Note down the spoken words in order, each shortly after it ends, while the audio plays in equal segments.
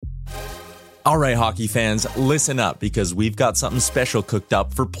All right, hockey fans, listen up because we've got something special cooked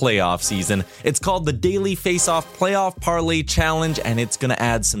up for playoff season. It's called the Daily Face-Off Playoff Parlay Challenge, and it's going to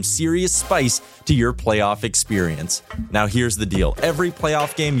add some serious spice to your playoff experience. Now, here's the deal. Every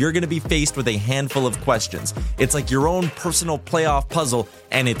playoff game, you're going to be faced with a handful of questions. It's like your own personal playoff puzzle,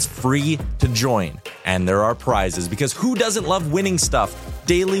 and it's free to join. And there are prizes, because who doesn't love winning stuff?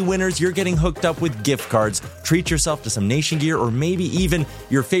 Daily winners, you're getting hooked up with gift cards. Treat yourself to some Nation gear or maybe even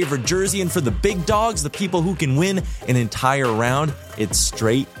your favorite jersey. And for the big dogs, the people who can win an entire round, it's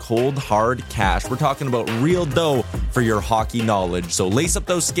straight, cold, hard cash. We're talking about real dough for your hockey knowledge. So lace up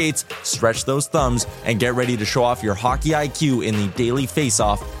those skates, stretch those thumbs, and get ready to show off your hockey IQ in the Daily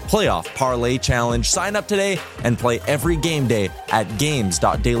Face-Off Playoff Parlay Challenge. Sign up today and play every game day at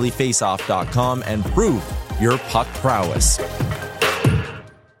games.dailyfaceoff.com and prove your puck prowess.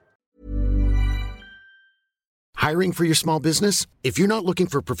 Hiring for your small business? If you're not looking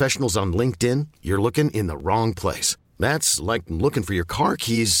for professionals on LinkedIn, you're looking in the wrong place. That's like looking for your car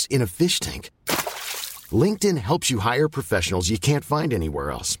keys in a fish tank. LinkedIn helps you hire professionals you can't find anywhere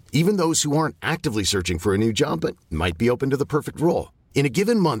else, even those who aren't actively searching for a new job but might be open to the perfect role. In a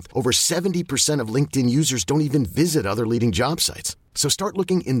given month, over 70% of LinkedIn users don't even visit other leading job sites. So start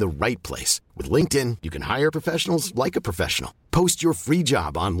looking in the right place. With LinkedIn, you can hire professionals like a professional. Post your free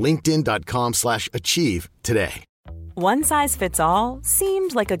job on linkedin.com/achieve today. One size fits all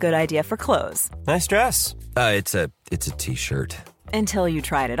seemed like a good idea for clothes. Nice dress. It's a t-shirt. Until you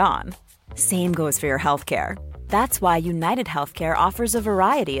tried it on. Same goes for your healthcare. That's why United Healthcare offers a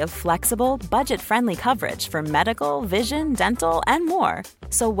variety of flexible, budget-friendly coverage for medical, vision, dental, and more.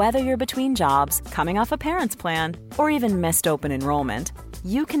 So whether you're between jobs, coming off a parent's plan, or even missed open enrollment,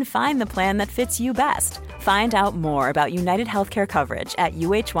 you can find the plan that fits you best. Find out more about United Healthcare coverage at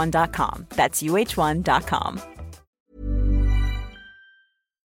uh1.com. That's uh1.com.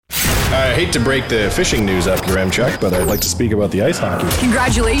 I hate to break the fishing news after Chuck, but I'd like to speak about the ice hockey.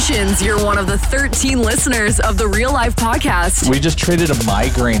 Congratulations, you're one of the 13 listeners of the Real Life Podcast. We just traded a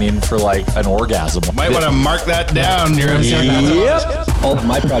migraine in for like an orgasm. Might want to mark that down. Yep. All of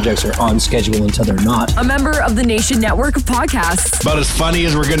my projects are on schedule until they're not. A member of the Nation Network of Podcasts. About as funny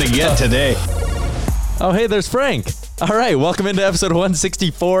as we're going to get today. Oh, hey, there's Frank. All right, welcome into episode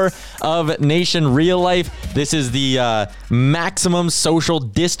 164 of Nation Real Life. This is the maximum social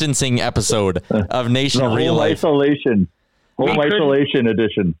distancing episode of Nation Real Life. Isolation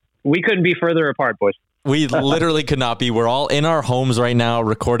edition. We couldn't be further apart, boys. We literally could not be. We're all in our homes right now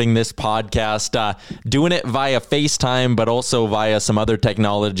recording this podcast, doing it via FaceTime, but also via some other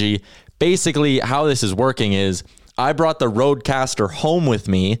technology. Basically, how this is working is I brought the Rodecaster home with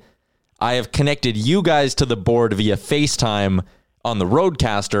me. I have connected you guys to the board via FaceTime on the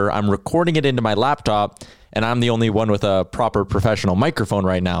Rodecaster. I'm recording it into my laptop, and I'm the only one with a proper professional microphone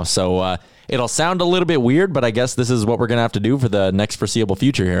right now. So it'll sound a little bit weird, but I guess this is what we're going to have to do for the next foreseeable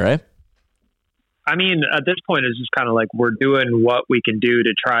future here, right? I mean, at this point, it's just kind of like we're doing what we can do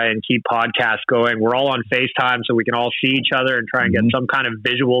to try and keep podcasts going. We're all on FaceTime so we can all see each other and try and get some kind of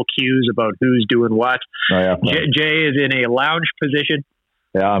visual cues about who's doing what. Oh, yeah. Jay is in a lounge position.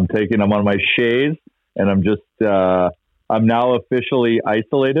 Yeah, I'm on my shades, and I'm now officially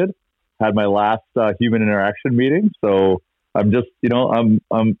isolated. Had my last human interaction meeting, so I'm just, I'm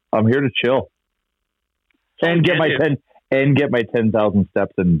here to chill and get my 10,000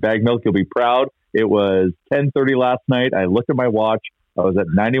 steps in. Bag Milk, you'll be proud. It was 10:30 last night. I looked at my watch. I was at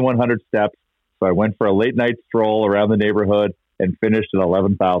 9,100 steps, so I went for a late night stroll around the neighborhood and finished at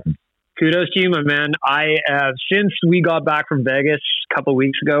 11,000. Kudos to you, my man. Since we got back from Vegas a couple of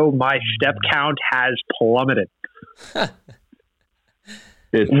weeks ago, my step count has plummeted. To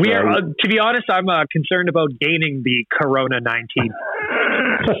be honest, I'm concerned about gaining the Corona-19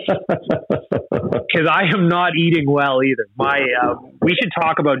 because I am not eating well either. We should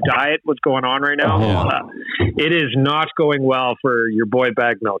talk about diet. What's going on right now? It is not going well for your boy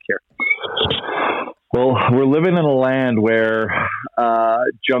Bag Milk here. Well, we're living in a land where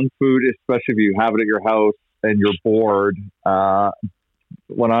junk food, especially if you have it at your house and you're bored,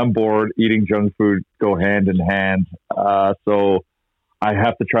 when I'm bored, eating junk food go hand in hand. So I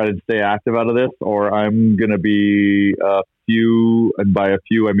have to try to stay active out of this, or I'm going to be a few, and by a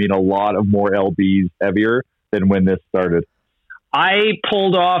few, I mean a lot of more LBs heavier than when this started. I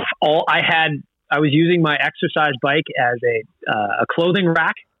pulled off I was using my exercise bike as a clothing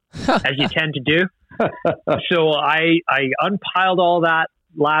rack, as you tend to do. So I unpiled all that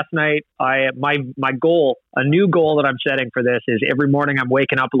last night. My goal, a new goal that I'm setting for this is every morning I'm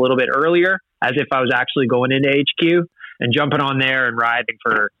waking up a little bit earlier, as if I was actually going into HQ and jumping on there and riding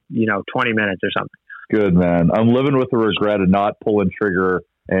for 20 minutes or something. Good, man. I'm living with the regret of not pulling trigger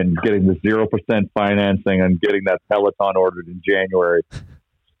and getting the 0% financing and getting that Peloton ordered in January.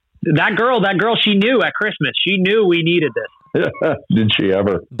 That girl, she knew at Christmas. She knew we needed this. Did she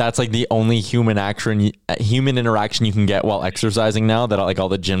ever? That's like the only human interaction you can get while exercising now that like all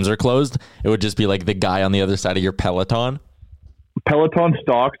the gyms are closed. It would just be like the guy on the other side of your Peloton. Peloton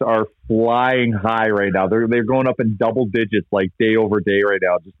stocks are flying high right now. They're going up in double digits like day over day right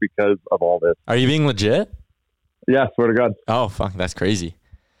now just because of all this. Are you being legit? Yeah, swear to God. Oh, fuck, that's crazy.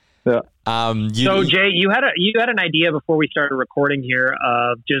 Yeah. So Jay, you had an idea before we started recording here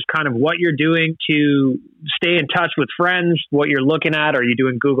of just kind of what you're doing to stay in touch with friends, what you're looking at. Are you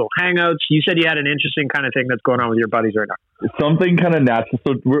doing Google Hangouts? You said you had an interesting kind of thing that's going on with your buddies right now. Something kind of natural.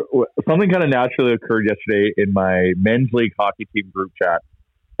 So something kind of naturally occurred yesterday in my men's league hockey team group chat,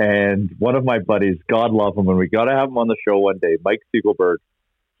 and one of my buddies, God love him, and we got to have him on the show one day, Mike Siegelberg.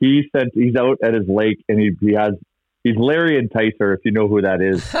 He's out at his lake, and he's Larry Enticer, if you know who that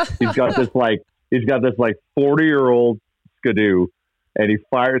is. He's got this 40-year-old Skidoo, and he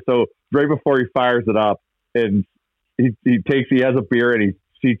fires. So right before he fires it up, and he has a beer and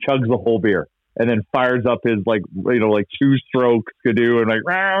he chugs the whole beer, and then fires up his 2-stroke Skidoo and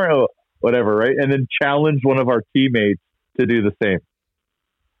whatever, right? And then challenged one of our teammates to do the same.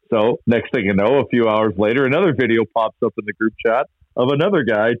 So next thing you know, a few hours later, another video pops up in the group chat of another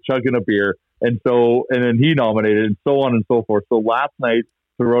guy chugging a beer. And then he nominated, and so on and so forth. So last night,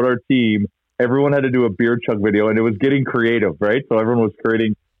 throughout our team, everyone had to do a beer chug video, and it was getting creative, right? So everyone was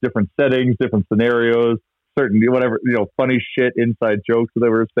creating different settings, different scenarios, funny shit, inside jokes that they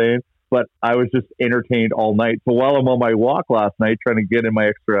were saying. But I was just entertained all night. So while I'm on my walk last night, trying to get in my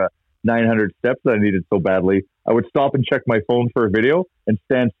extra 900 steps that I needed so badly, I would stop and check my phone for a video and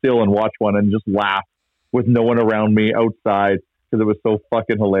stand still and watch one and just laugh with no one around me outside because it was so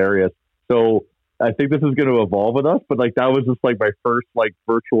fucking hilarious. So I think this is going to evolve with us, but that was just my first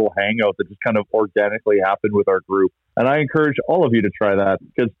virtual hangout that just kind of organically happened with our group. And I encourage all of you to try that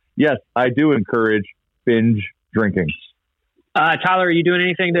because yes, I do encourage binge drinking. Tyler, are you doing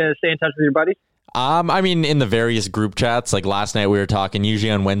anything to stay in touch with your buddies? I mean, in the various group chats, like last night we were talking,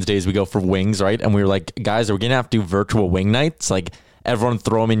 usually on Wednesdays we go for wings, right? And we were like, guys, are we going to have to do virtual wing nights? Everyone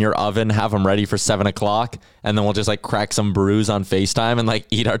throw them in your oven, have them ready for 7:00, and then we'll just crack some brews on FaceTime and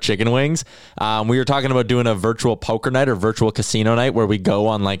eat our chicken wings. We were talking about doing a virtual poker night or virtual casino night where we go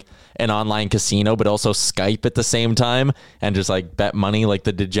on an online casino, but also Skype at the same time and just bet money like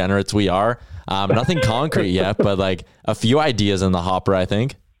the degenerates we are. Nothing concrete yet, but a few ideas in the hopper, I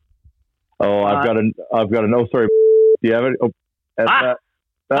think. Oh, I've got an. Oh, sorry. Do you have it? Oh,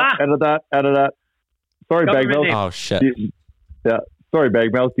 edit that. Sorry, Bagmouth. Oh shit. Yeah. Sorry,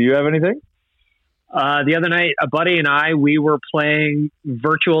 Bagmouth. Do you have anything? The other night, a buddy and I, we were playing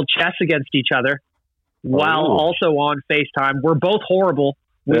virtual chess against each other while also on FaceTime. We're both horrible.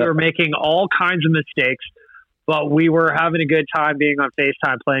 We were making all kinds of mistakes, but we were having a good time being on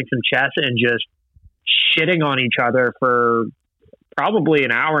FaceTime playing some chess and just shitting on each other for probably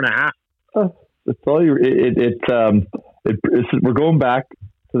an hour and a half. It's all you. We're going back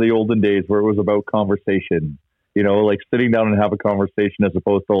to the olden days where it was about conversation. Sitting down and have a conversation as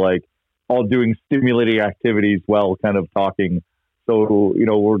opposed to all doing stimulating activities while kind of talking. So,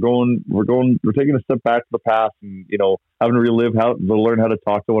 we're taking a step back to the past and, having to relive how to learn how to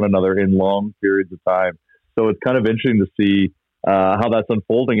talk to one another in long periods of time. So it's kind of interesting to see how that's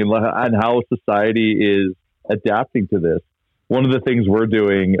unfolding and how society is adapting to this. One of the things we're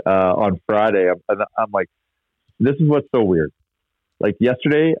doing on Friday, I'm like, this is what's so weird.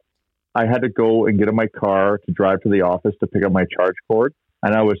 Yesterday, I had to go and get in my car to drive to the office to pick up my charge cord,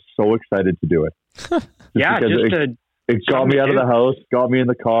 and I was so excited to do it. It got me out of the house, got me in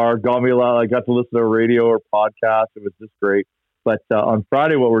the car, got me a lot. I got to listen to a radio or podcast. It was just great. But on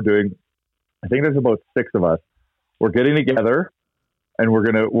Friday, what we're doing, I think there's about 6 of us. We're getting together, and we're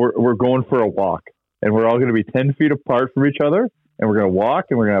going for a walk, and we're all going to be 10 feet apart from each other, and we're going to walk,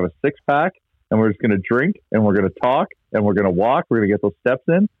 and we're going to have a 6-pack, and we're just going to drink, and we're going to talk, and we're going to walk. We're going to get those steps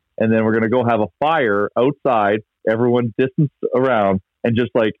in. And then we're going to go have a fire outside, everyone distanced around, and just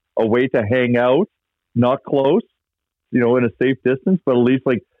a way to hang out, not close, in a safe distance, but at least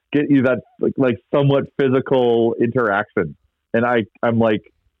get you that somewhat physical interaction. And I'm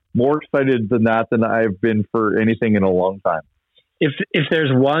more excited than that than I've been for anything in a long time. If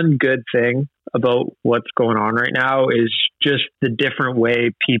there's one good thing about what's going on right now is just the different way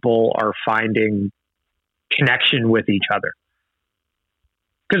people are finding connection with each other.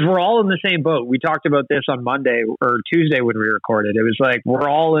 Because we're all in the same boat. We talked about this on Monday or Tuesday when we recorded. It was we're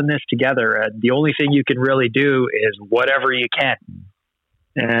all in this together. And the only thing you can really do is whatever you can.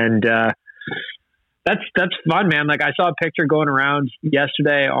 And That's fun, man. Like, I saw a picture going around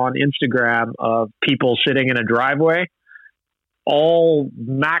yesterday on Instagram of people sitting in a driveway, all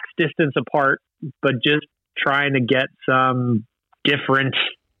max distance apart, but just trying to get some different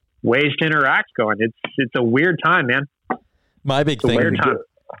ways to interact going. It's a weird time, man. My big thing. Weird time.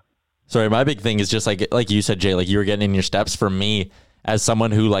 Sorry, my big thing is just like you said, Jay, like you were getting in your steps. For me, as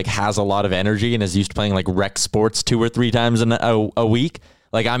someone who like has a lot of energy and is used to playing like rec sports 2 or 3 times in a week,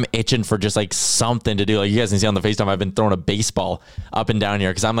 like I'm itching for just like something to do. Like you guys can see on the FaceTime, I've been throwing a baseball up and down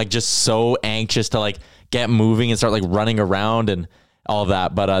here because I'm like just so anxious to like get moving and start like running around and all of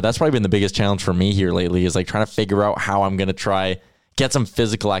that. But that's probably been the biggest challenge for me here lately is like trying to figure out how I'm going to try get some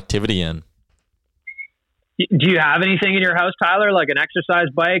physical activity in. Do you have anything in your house, Tyler, like an exercise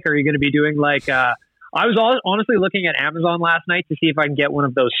bike? Or are you going to be doing like, I was honestly looking at Amazon last night to see if I can get one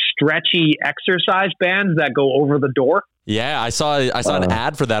of those stretchy exercise bands that go over the door. Yeah, I saw an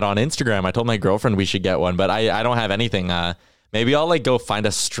ad for that on Instagram. I told my girlfriend we should get one, but I don't have anything. Maybe I'll like go find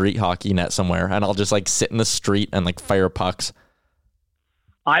a street hockey net somewhere and I'll just like sit in the street and like fire pucks.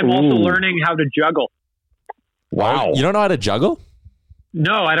 I'm also learning how to juggle. Wow. You don't know how to juggle?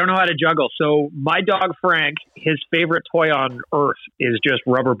 No, I don't know how to juggle. So my dog, Frank, his favorite toy on earth is just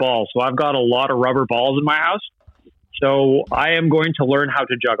rubber balls. So I've got a lot of rubber balls in my house. So I am going to learn how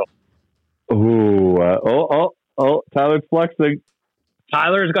to juggle. Tyler's flexing.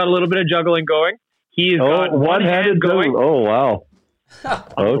 Tyler's got a little bit of juggling going. He's got one-handed going. Oh, wow.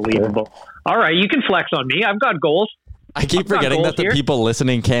 Unbelievable. Okay. All right, you can flex on me. I've got goals. I keep forgetting that the people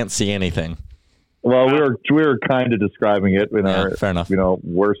listening can't see anything. Well, we were kind of describing it in our, fair enough.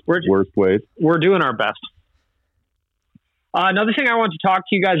 Worst ways. We're doing our best. Another thing I wanted to talk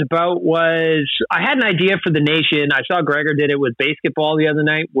to you guys about was I had an idea for the nation. I saw Gregor did it with basketball the other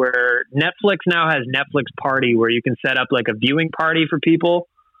night, where Netflix now has Netflix Party, where you can set up like a viewing party for people.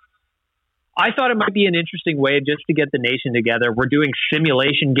 I thought it might be an interesting way just to get the nation together. We're doing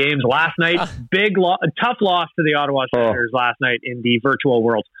simulation games last night. Tough loss to the Ottawa Senators last night in the virtual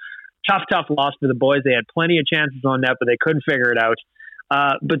world. Tough loss for the boys. They had plenty of chances on net, but they couldn't figure it out.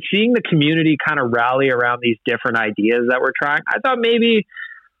 But seeing the community kind of rally around these different ideas that we're trying, I thought maybe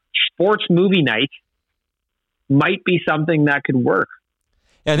sports movie night might be something that could work.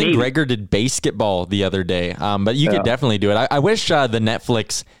 Yeah, I think Gregor did basketball the other day, but you could definitely do it. I wish the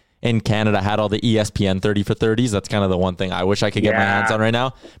Netflix in Canada had all the ESPN 30 for 30s. That's kind of the one thing I wish I could get my hands on right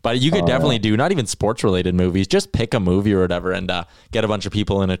now. But you could definitely do not even sports related movies. Just pick a movie or whatever and get a bunch of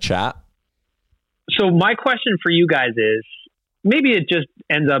people in a chat. So my question for you guys is, maybe it just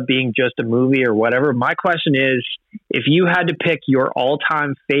ends up being just a movie or whatever. My question is, if you had to pick your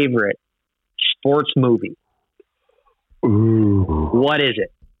all-time favorite sports movie, what is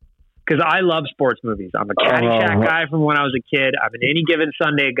it? Because I love sports movies. I'm a Caddyshack guy from when I was a kid. I'm an Any Given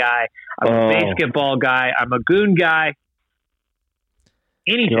Sunday guy. I'm a basketball guy. I'm a Goon guy.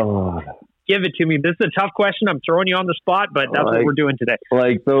 Anything. Give it to me. This is a tough question. I'm throwing you on the spot, but that's what we're doing today.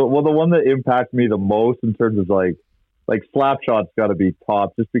 The one that impacts me the most in terms of like Slapshot's got to be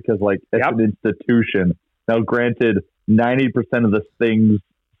top, just because it's an institution. Now, granted, 90% of the things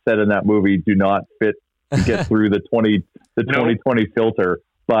said in that movie do not fit to get through the 2020 filter.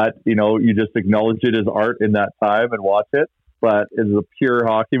 But, you just acknowledge it as art in that time and watch it. But as a pure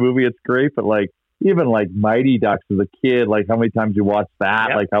hockey movie, it's great. But even Mighty Ducks as a kid, how many times you watch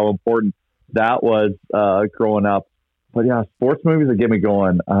that, how important that was growing up. But yeah, sports movies that get me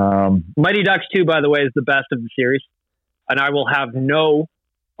going. Mighty Ducks 2, by the way, is the best of the series. And I will have no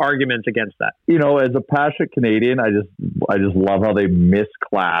arguments against that. As a passionate Canadian, I just love how they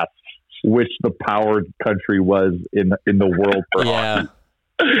misclassed which the powered country was in the world for hockey.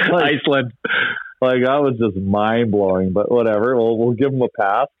 Iceland. That was just mind blowing, but whatever. We'll give them a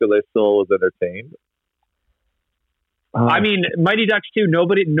pass because I still was entertained. I mean, Mighty Ducks 2,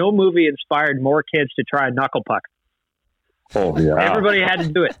 no movie inspired more kids to try knuckle puck. Oh yeah, everybody had to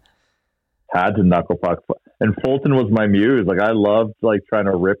do it. Had to knuckle puck, and Fulton was my muse. I loved trying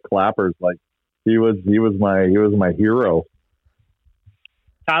to rip clappers. He was my hero.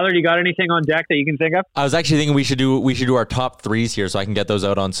 Tyler, you got anything on deck that you can think of? I was actually thinking we should do our top threes here so I can get those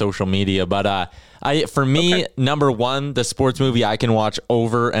out on social media. But for me, number one, the sports movie I can watch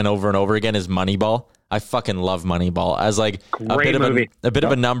over and over and over again is Moneyball. I fucking love Moneyball. As a bit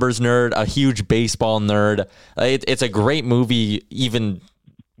of a numbers nerd, a huge baseball nerd. It's a great movie, even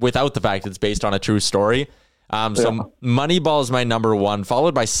without the fact it's based on a true story. So Moneyball is my number one,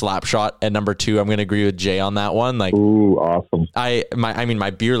 followed by Slapshot at number two. I'm going to agree with Jay on that one. Ooh, awesome. My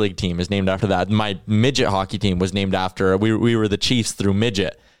beer league team is named after that. My midget hockey team was named after, we were the Chiefs through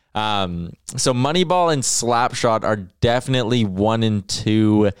midget. So Moneyball and Slapshot are definitely 1 and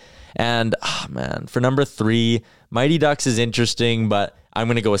 2. And man, for number 3, Mighty Ducks is interesting, but I'm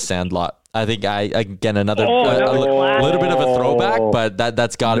going to go with Sandlot. I think again another a little bit of a throwback, but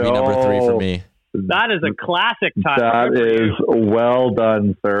that's got to be number 3 for me. That is a classic, Tyler. That is well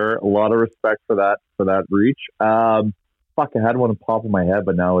done, sir. A lot of respect for that reach. I had one on top of my head,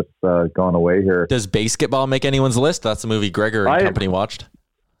 but now it's gone away here. Does Basketball make anyone's list? That's the movie Gregor and company watched.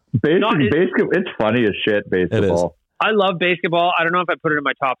 Basketball, it's funny as shit, Basketball. I love Basketball. I don't know if I put it in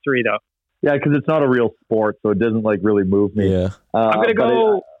my top 3, though. Yeah, because it's not a real sport, so it doesn't really move me. Yeah. I'm gonna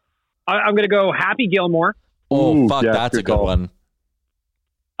go Happy Gilmore. Oh, fuck, that's a good one.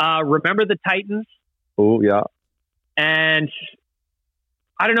 Remember the Titans. Oh, yeah. And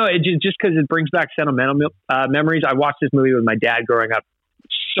I don't know, it just because it brings back sentimental memories. I watched this movie with my dad growing up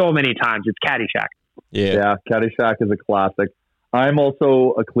so many times. It's Caddyshack. Yeah, Caddyshack is a classic. I'm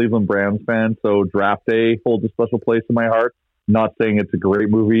also a Cleveland Browns fan, so Draft Day holds a special place in my heart. Not saying it's a great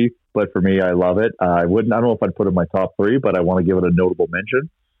movie, but for me, I love it. I don't know if I'd put it in my top 3, but I want to give it a notable mention.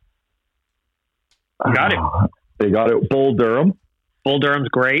 Got it. They got it. Bull Durham. Bull Durham's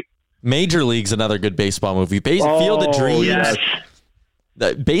great. Major League's another good baseball movie. Field of Dreams. Yes.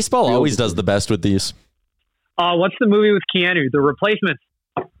 Baseball always does the best with these. What's the movie with Keanu? The Replacements.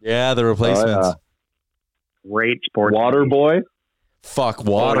 Yeah, The Replacements. Great sports. Waterboy. Fuck,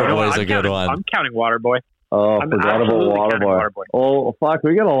 Waterboy is a good one. I'm counting Waterboy. Oh, forgot about Waterboy. Oh, fuck,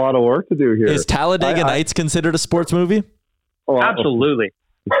 we got a lot of work to do here. Is Talladega Nights considered a sports movie? Oh, absolutely.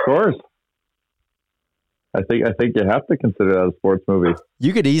 Of course. I think you have to consider that a sports movie.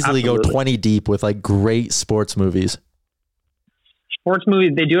 You could easily go 20 deep with great sports movies. Sports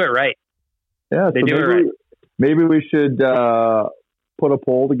movies, they do it right. Yeah, they do it right. Maybe we should put a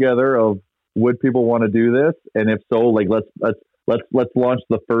poll together of would people want to do this, and if so, let's launch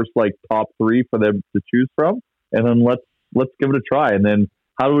the first top 3 for them to choose from, and then let's give it a try. And then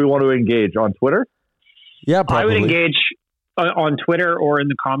how do we want to engage on Twitter? Yeah, probably. I would engage on Twitter or in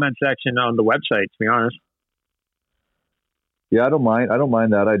the comment section on the website. To be honest. Yeah, I don't mind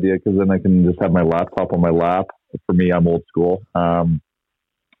that idea because then I can just have my laptop on my lap. For me, I'm old school.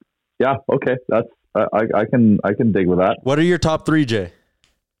 Yeah, okay, that's I can dig with that. What are your top 3, Jay?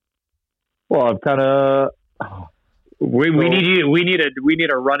 Well, I've kind of we need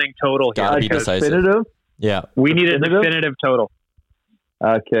a running total here. Gotta be decisive. Definitive? Yeah, we need a definitive total.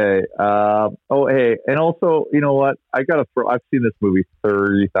 Okay. Hey, and also, you know what? I've seen this movie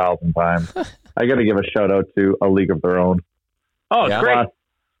 30,000 times. I got to give a shout out to A League of Their Own. Oh, it's great.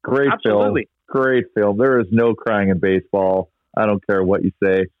 Great Absolutely. film. Great film. There is no crying in baseball. I don't care what you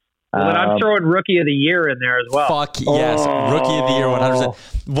say. Well, then I'm throwing Rookie of the Year in there as well. Fuck yes. Rookie of the Year, 100%.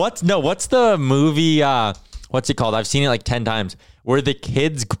 What's the movie, what's it called? I've seen it 10 times, where the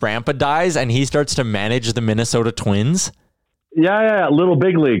kid's grandpa dies and he starts to manage the Minnesota Twins. Yeah. Little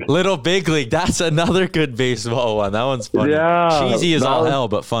Big League. Little Big League. That's another good baseball one. That one's funny. Yeah. Cheesy as all hell,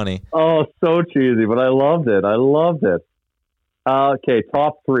 but funny. Oh, so cheesy, but I loved it. Okay,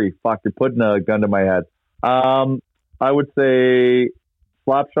 top 3. Fuck, you're putting a gun to my head. I would say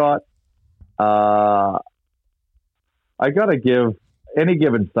Slapshot. I gotta give Any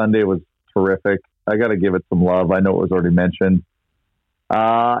Given Sunday was terrific. I gotta give it some love. I know it was already mentioned.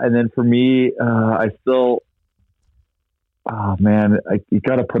 And then for me, I still, you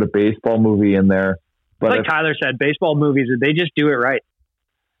gotta put a baseball movie in there. But like Tyler said, baseball movies, they just do it right.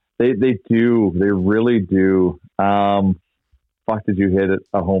 They do. They really do. Fuck, did you hit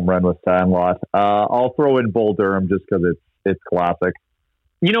a home run with Sandlot? I'll throw in Bull Durham just because it's classic.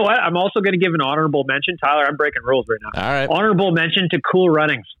 You know what? I'm also going to give an honorable mention. Tyler, I'm breaking rules right now. All right. Honorable mention to Cool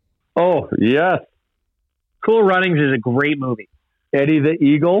Runnings. Oh, yes. Cool Runnings is a great movie. Eddie the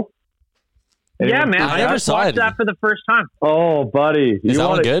Eagle? Yeah, man. I never watched that for the first time. Oh, buddy. Is that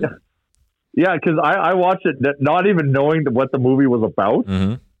one good? Yeah, because I watched it not even knowing what the movie was about.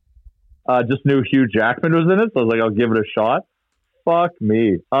 Mm-hmm. Just knew Hugh Jackman was in it, so I was like, I'll give it a shot. Fuck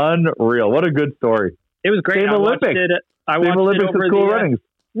me. Unreal. What a good story. It was great. I watched it over Cool Runnings.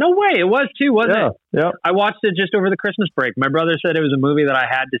 No way. It was too, wasn't it? Yeah. I watched it just over the Christmas break. My brother said it was a movie that I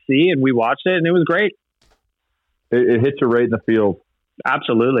had to see, and we watched it, and it was great. It hits you right in the field.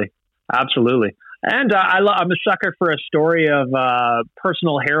 Absolutely. And I'm a sucker for a story of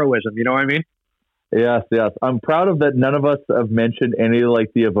personal heroism. You know what I mean? Yes. I'm proud of that. None of us have mentioned any of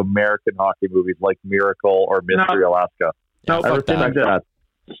the American hockey movies like Miracle or Mystery Alaska. No, I respect that.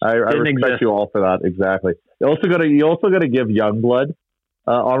 I respect you all for that. Exactly. You also got to give Youngblood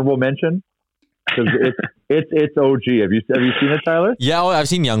honorable mention because it's OG. Have you seen it, Tyler? Yeah, I've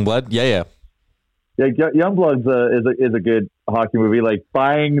seen Youngblood. Yeah. Youngblood is a good hockey movie. Like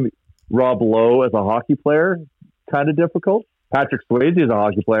buying Rob Lowe as a hockey player, kind of difficult. Patrick Swayze is a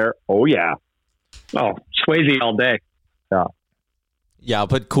hockey player. Oh, yeah. Oh, Swayze all day. Yeah. Yeah, I'll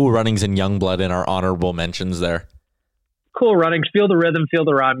put Cool Runnings and Youngblood in our honorable mentions there. Cool Runnings, feel the rhythm, feel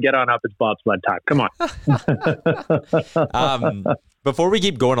the rhyme, get on up, it's bobsled time. Come on. Before we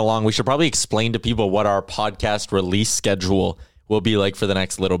keep going along, we should probably explain to people what our podcast release schedule will be like for the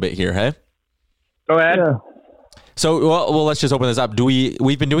next little bit here, hey? Go ahead. Yeah. So, well, let's just open this up.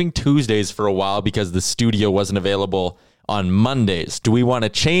 We've been doing Tuesdays for a while because the studio wasn't available on Mondays. Do we want to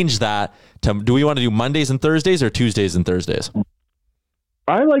change that do we want to do Mondays and Thursdays or Tuesdays and Thursdays?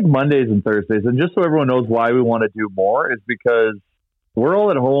 I like Mondays and Thursdays. And just so everyone knows why we want to do more is because we're all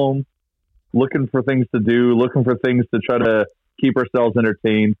at home looking for things to do, looking for things to try to keep ourselves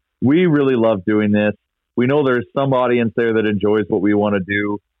entertained. We really love doing this. We know there's some audience there that enjoys what we want to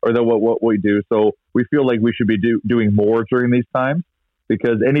do or what we do. So we feel like we should be doing more during these times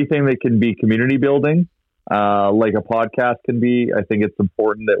because anything that can be community building, like a podcast can be, I think it's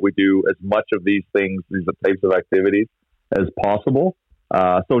important that we do as much of these things, these types of activities as possible.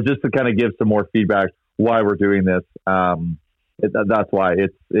 So just to kind of give some more feedback why we're doing this, that's why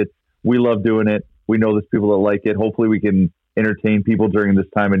we love doing it. We know there's people that like it. Hopefully we can entertain people during this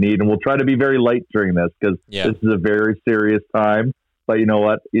time of need, and we'll try to be very light during this because this is a very serious time. But you know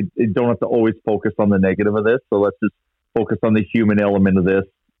what? You don't have to always focus on the negative of this. So let's just focus on the human element of this,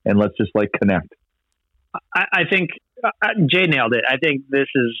 and let's just connect. I think Jay nailed it. I think this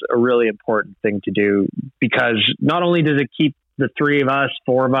is a really important thing to do because not only does it keep the three of us,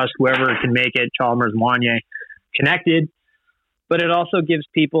 four of us, whoever can make it, Chalmers, Wanye, connected, but it also gives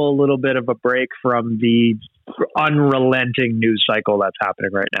people a little bit of a break from the unrelenting news cycle that's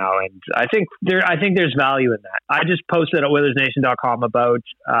happening right now. And I think there's value in that. I just posted at OilersNation.com about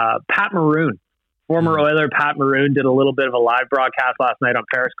Pat Maroon. Former Oiler Pat Maroon did a little bit of a live broadcast last night on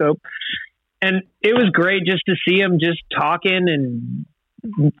Periscope. And it was great just to see him just talking and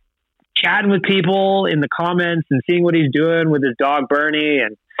chatting with people in the comments and seeing what he's doing with his dog Bernie.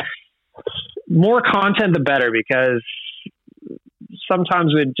 And more content, the better, because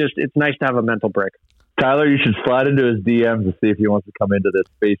sometimes it's nice to have a mental break. Tyler, you should slide into his DMs to see if he wants to come into this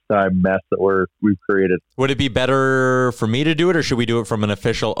FaceTime mess that we've created. Would it be better for me to do it, or should we do it from an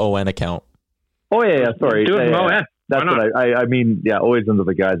official ON account? Oh, yeah, sorry. Do it from ON. That's what I mean. Yeah, always into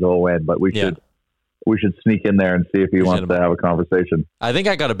the guys of ON, but we should sneak in there and see if he wants to have a conversation. I think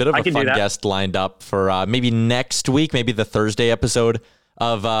I got a bit of a fun guest lined up for maybe next week, maybe the Thursday episode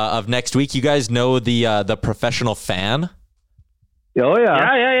of next week. You guys know the professional fan? Oh,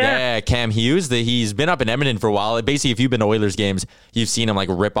 yeah. Yeah, Cam Hughes. He's been up in Edmonton for a while. Basically, if you've been to Oilers games, you've seen him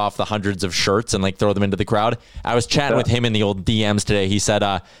rip off the hundreds of shirts and throw them into the crowd. I was chatting with him in the old DMs today. He said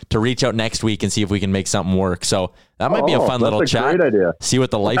to reach out next week and see if we can make something work. So that might be a fun little chat. Great idea. See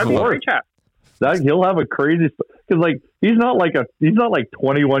what the life of a chat. He'll have a crazy, because he's not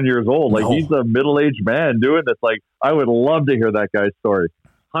 21 years old. He's a middle-aged man doing this. I would love to hear that guy's story.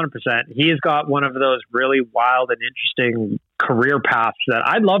 100%. He has got one of those really wild and interesting career paths that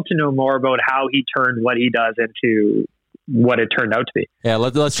I'd love to know more about, how he turned what he does into what it turned out to be. Yeah,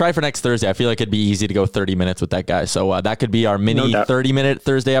 let's try for next Thursday. I feel like it'd be easy to go 30 minutes with that guy. So that could be our mini 30-minute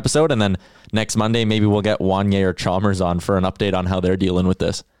Thursday episode. And then next Monday, maybe we'll get Wanye or Chalmers on for an update on how they're dealing with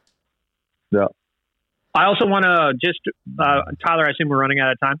this. Yeah. I also want to just, Tyler, I assume we're running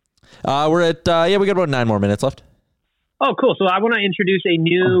out of time. We're at, we got about 9 more minutes left. Oh, cool. So I want to introduce a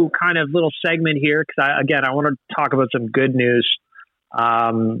new kind of little segment here because, I want to talk about some good news.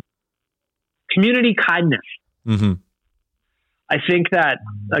 Community kindness. Mm-hmm. I think that,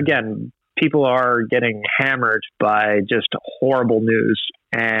 again, people are getting hammered by just horrible news.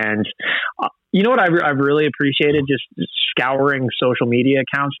 And you know what I've really appreciated just scouring social media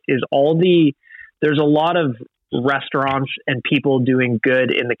accounts is there's a lot of restaurants and people doing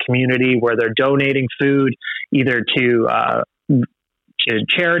good in the community where they're donating food either to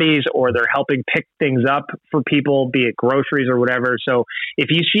charities or they're helping pick things up for people, be it groceries or whatever. So if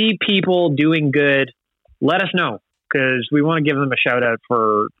you see people doing good, let us know because we want to give them a shout out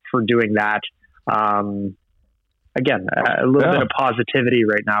for doing that. Again, a little bit of positivity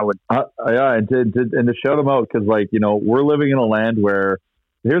right now would. And to shout them out because we're living in a land where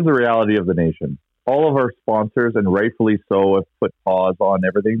here's the reality of the nation. All of our sponsors, and rightfully so, have put pause on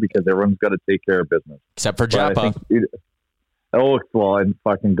everything because everyone's got to take care of business. Except for Japa. And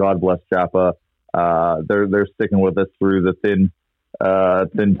fucking God bless Japa. They're sticking with us through the thin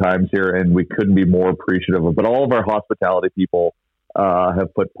times here, and we couldn't be more appreciative of. But all of our hospitality people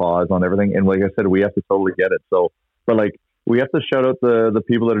have put pause on everything, and like I said, we have to totally get it. So, but we have to shout out the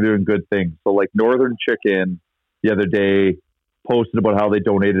people that are doing good things. So, Northern Chicken the other day posted about how they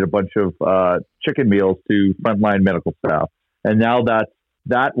donated a bunch of chicken meals to frontline medical staff. And now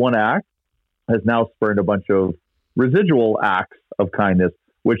that one act has now spurred a bunch of residual acts of kindness,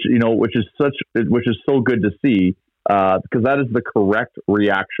 which is so good to see, because that is the correct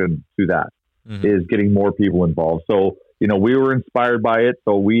reaction to that, is getting more people involved. So, we were inspired by it.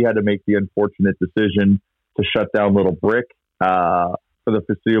 So we had to make the unfortunate decision to shut down Little Brick for the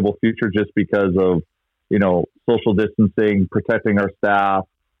foreseeable future, just because of, social distancing, protecting our staff,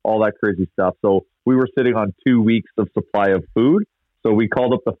 all that crazy stuff. So we were sitting on 2 weeks of supply of food. So we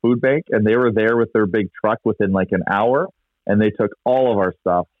called up the food bank, and they were there with their big truck within like an hour, and they took all of our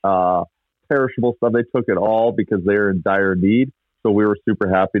stuff, perishable stuff. They took it all because they're in dire need. So we were super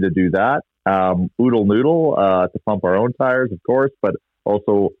happy to do that. Oodle Noodle to pump our own tires, of course, but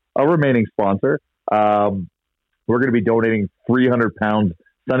also a remaining sponsor. We're going to be donating 300 pounds.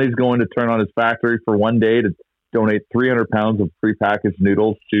 Sonny's going to turn on his factory for one day to donate 300 pounds of prepackaged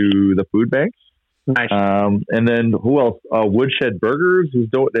noodles to the food bank. Nice. And then who else? Woodshed Burgers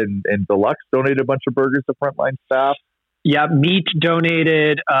and Deluxe donated a bunch of burgers to frontline staff. Yeah, Meat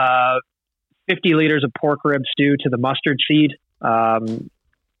donated 50 liters of pork rib stew to the Mustard Seed.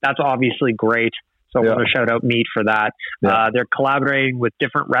 That's obviously great. So I want to shout out Meat for that. Yeah. They're collaborating with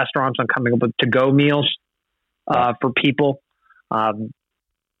different restaurants on coming up with to-go meals for people.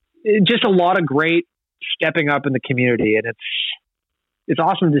 Just a lot of great stepping up in the community, and it's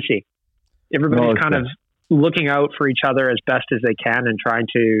awesome to see. Everybody's kind of looking out for each other as best as they can and trying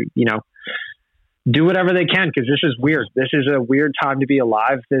to, do whatever they can, because this is weird. This is a weird time to be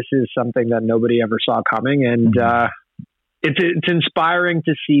alive. This is something that nobody ever saw coming, and it's inspiring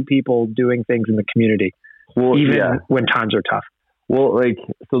to see people doing things in the community, even when times are tough. Well,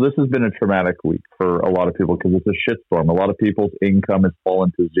 so this has been a traumatic week for a lot of people because it's a shitstorm. A lot of people's income has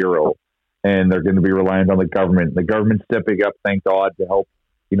fallen to zero, and they're going to be reliant on the government. The government's stepping up, thank God, to help,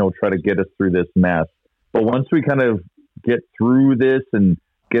 try to get us through this mess. But once we kind of get through this and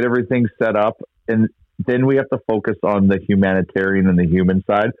get everything set up, and then we have to focus on the humanitarian and the human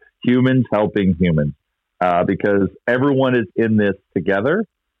side, humans helping humans, because everyone is in this together.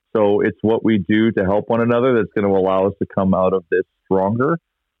 So it's what we do to help one another that's going to allow us to come out of this stronger.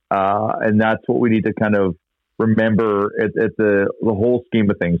 And that's what we need to kind of remember at the whole scheme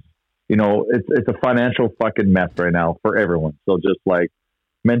of things. It's a financial fucking mess right now for everyone. So just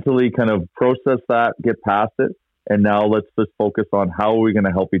mentally kind of process that, get past it. And now let's just focus on how are we going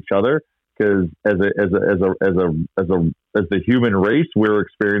to help each other? Because as the human race, we're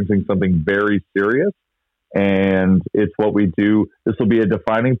experiencing something very serious. And it's what we do. This will be a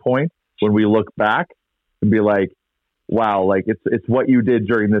defining point when we look back and be like, wow, it's what you did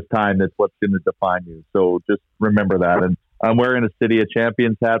during this time that's what's going to define you. So just remember that. And I'm wearing a City of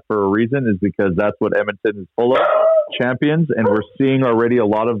Champions hat for a reason, is because that's what Edmonton is full of, champions. And we're seeing already a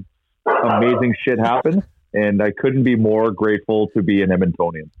lot of amazing shit happen. And I couldn't be more grateful to be an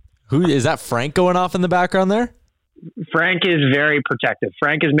Edmontonian. Who is that? Frank going off in the background there? Frank is very protective.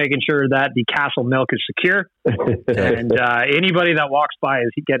 Frank is making sure that the castle milk is secure, and anybody that walks by is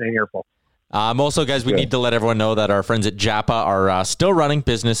getting an earful. Also, guys, we need to let everyone know that our friends at Japa are still running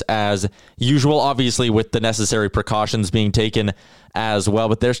business as usual, obviously with the necessary precautions being taken as well,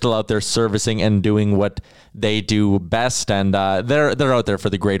 but they're still out there servicing and doing what they do best, and they're out there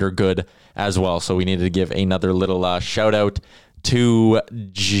for the greater good as well. So we needed to give another little shout out to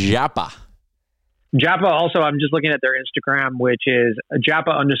Japa. Japa also, I'm just looking at their Instagram, which is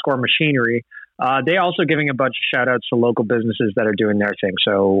Japa_machinery. They also giving a bunch of shout outs to local businesses that are doing their thing.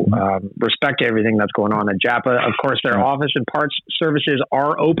 So respect to everything that's going on at Japa. Of course, their office and parts services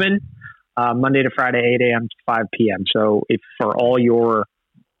are open Monday to Friday, 8 a.m. to 5 p.m. So if for all your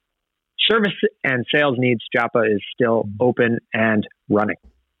service and sales needs, Japa is still open and running.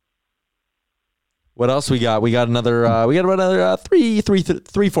 What else we got? We got another. We got about another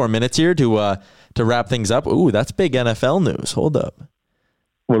 4 minutes here to wrap things up. Ooh, that's big NFL news. Hold up.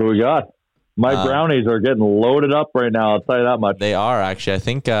 What do we got? My brownies are getting loaded up right now. I'll tell you that much. They are, actually. I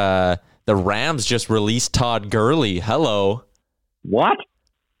think the Rams just released Todd Gurley. Hello. What?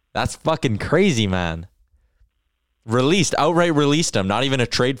 That's fucking crazy, man. Outright released him. Not even a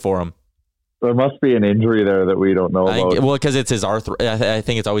trade for him. There must be an injury there that we don't know about. Well, because it's his I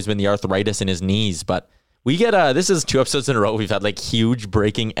think it's always been the arthritis in his knees. But we get this is 2 episodes in a row. We've had huge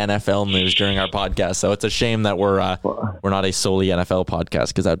breaking NFL news during our podcast. So it's a shame that we're not a solely NFL podcast,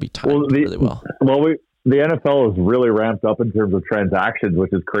 because that'd be timed really well. Well, the NFL is really ramped up in terms of transactions,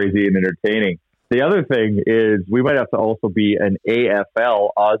 which is crazy and entertaining. The other thing is we might have to also be an AFL,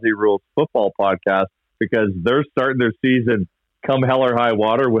 Aussie Rules Football podcast, because they're starting their season come hell or high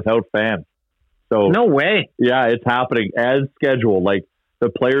water without fans. So no way. Yeah, it's happening as scheduled. The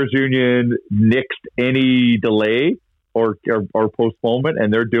players union nixed any delay or postponement,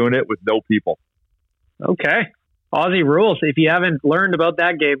 and they're doing it with no people. Okay. Aussie rules. If you haven't learned about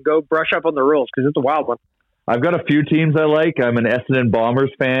that game, go brush up on the rules because it's a wild one. I've got a few teams I like. I'm an Essendon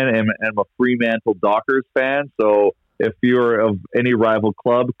Bombers fan and I'm a Fremantle Dockers fan. So if you're of any rival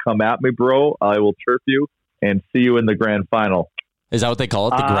club, come at me, bro. I will chirp you and see you in the grand final. Is that what they call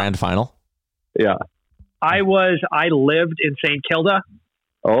it, the grand final? Yeah. I lived in St. Kilda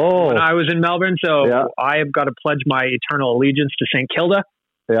when I was in Melbourne, so I have got to pledge my eternal allegiance to St. Kilda.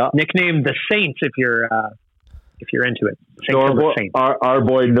 Yeah. Nicknamed the Saints if you're into it. So our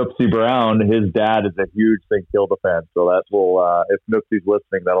boy Noopsy Brown, his dad is a huge St. Kilda fan, so that will, if Noopsy's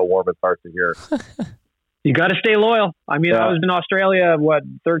listening, that'll warm his heart to hear. You got to stay loyal. I mean, I was in Australia,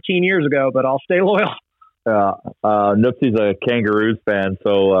 13 years ago, but I'll stay loyal. Noopsy's a Kangaroos fan,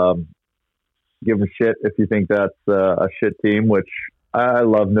 so give him shit if you think that's a shit team, which I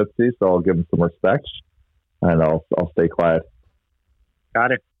love Noopsy, so I'll give him some respect, and I'll stay quiet.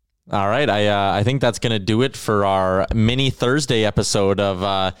 Got it. All right, I think that's going to do it for our mini Thursday episode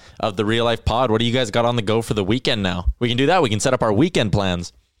of the Real Life Pod. What do you guys got on the go for the weekend now? We can do that. We can set up our weekend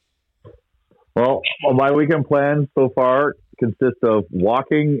plans. Well, my weekend plans so far consist of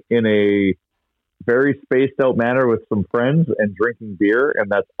walking in a very spaced out manner with some friends and drinking beer, and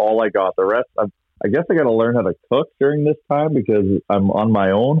that's all I got. The rest, I guess I got to learn how to cook during this time because I'm on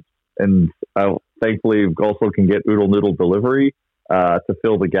my own, and I thankfully also can get Oodle Noodle delivery to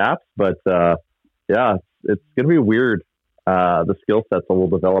fill the gaps. But it's going to be weird, the skill sets that will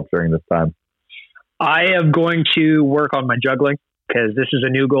develop during this time. I am going to work on my juggling because this is a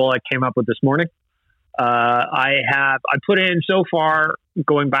new goal I came up with this morning. I put in so far,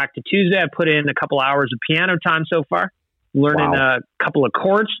 going back to Tuesday, I put in a couple hours of piano time so far, learning a couple of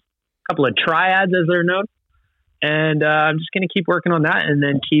chords, a couple of triads as they're known. And I'm just going to keep working on that and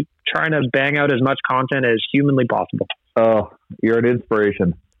then keep trying to bang out as much content as humanly possible. Oh, you're an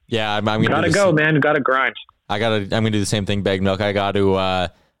inspiration. Yeah, I'm going to gotta go, man. Gotta grind. I'm going to do the same thing, Bag Milk. I got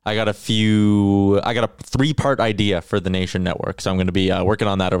a 3-part idea for the Nation Network. So I'm going to be working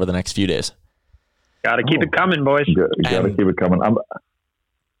on that over the next few days. Got to keep it coming, boys. Got to keep it coming.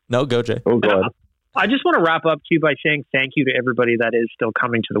 No, go, Jay. Oh, God. I just want to wrap up, too, by saying thank you to everybody that is still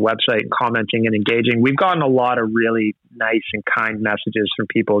coming to the website and commenting and engaging. We've gotten a lot of really nice and kind messages from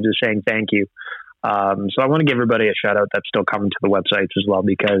people just saying thank you. So I want to give everybody a shout out that's still coming to the websites as well,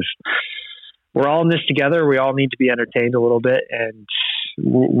 because we're all in this together. We all need to be entertained a little bit, and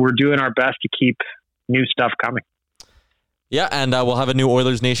we're doing our best to keep new stuff coming. Yeah, and we'll have a new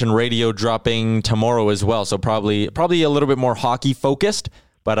Oilers Nation radio dropping tomorrow as well. So probably a little bit more hockey focused,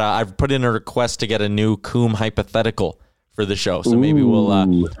 but I've put in a request to get a new Coombe hypothetical for the show. So maybe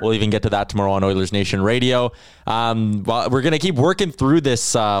we'll even get to that tomorrow on Oilers Nation Radio. Well, we're going to keep working through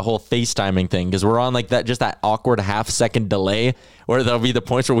this whole FaceTiming thing because we're on that awkward half-second delay where there'll be the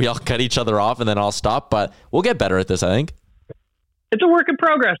points where we all cut each other off and then I'll stop. But we'll get better at this, I think. It's a work in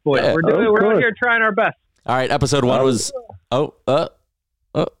progress, boys. Yeah. We're out here trying our best. All right, episode 1 was... So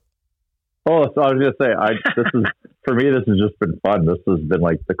I was going to say, for me, this has just been fun. This has been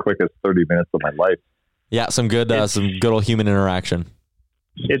like the quickest 30 minutes of my life. Yeah, some good old human interaction.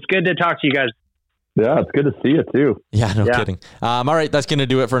 It's good to talk to you guys. Yeah, it's good to see you too. Yeah, no kidding. All right, that's going to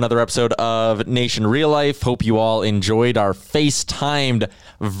do it for another episode of Nation Real Life. Hope you all enjoyed our FaceTimed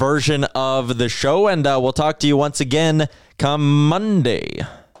version of the show, and we'll talk to you once again come Monday.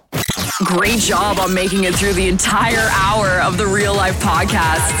 Great job on making it through the entire hour of the Real Life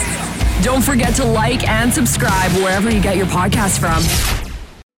Podcast. Don't forget to like and subscribe wherever you get your podcast from.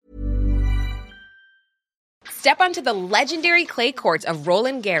 Step onto the legendary clay courts of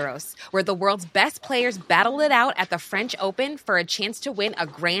Roland Garros, where the world's best players battle it out at the French Open for a chance to win a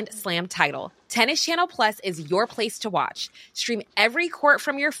Grand Slam title. Tennis Channel Plus is your place to watch. Stream every court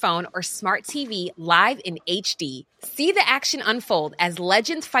from your phone or smart TV live in HD. See the action unfold as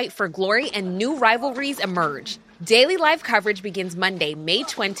legends fight for glory and new rivalries emerge. Daily live coverage begins Monday, May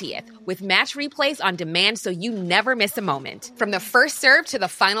 20th, with match replays on demand so you never miss a moment. From the first serve to the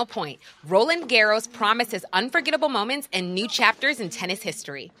final point, Roland Garros promises unforgettable moments and new chapters in tennis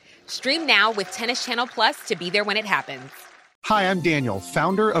history. Stream now with Tennis Channel Plus to be there when it happens. Hi, I'm Daniel,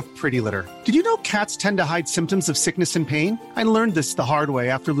 founder of Pretty Litter. Did you know cats tend to hide symptoms of sickness and pain? I learned this the hard way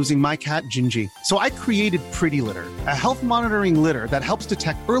after losing my cat, Gingy. So I created Pretty Litter, a health monitoring litter that helps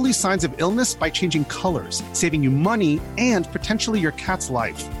detect early signs of illness by changing colors, saving you money and potentially your cat's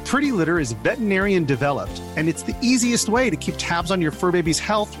life. Pretty Litter is veterinarian developed, and it's the easiest way to keep tabs on your fur baby's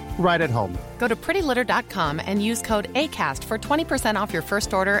health right at home. Go to prettylitter.com and use code ACAST for 20% off your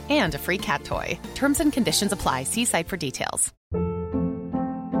first order and a free cat toy. Terms and conditions apply. See site for details.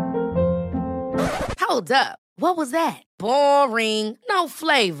 Hold up. What was that? Boring. No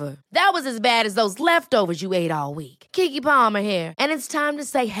flavor. That was as bad as those leftovers you ate all week. Keke Palmer here. And it's time to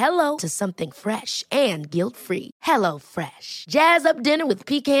say hello to something fresh and guilt-free. Hello Fresh. Jazz up dinner with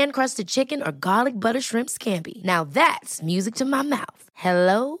pecan-crusted chicken or garlic butter shrimp scampi. Now that's music to my mouth.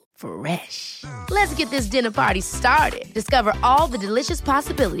 Hello Fresh. Let's get this dinner party started. Discover all the delicious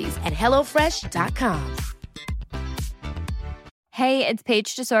possibilities at HelloFresh.com. Hey, it's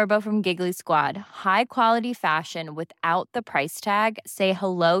Paige DeSorbo from Giggly Squad. High quality fashion without the price tag. Say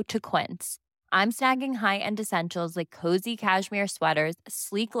hello to Quince. I'm snagging high-end essentials like cozy cashmere sweaters,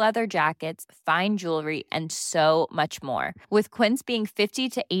 sleek leather jackets, fine jewelry, and so much more. With Quince being 50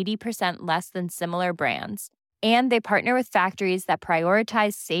 to 80% less than similar brands. And they partner with factories that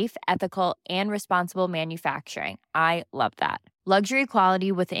prioritize safe, ethical, and responsible manufacturing. I love that. Luxury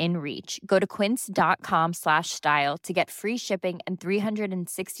quality within reach. Go to quince.com/style to get free shipping and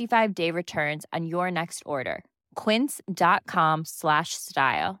 365-day returns on your next order.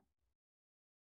 Quince.com/style.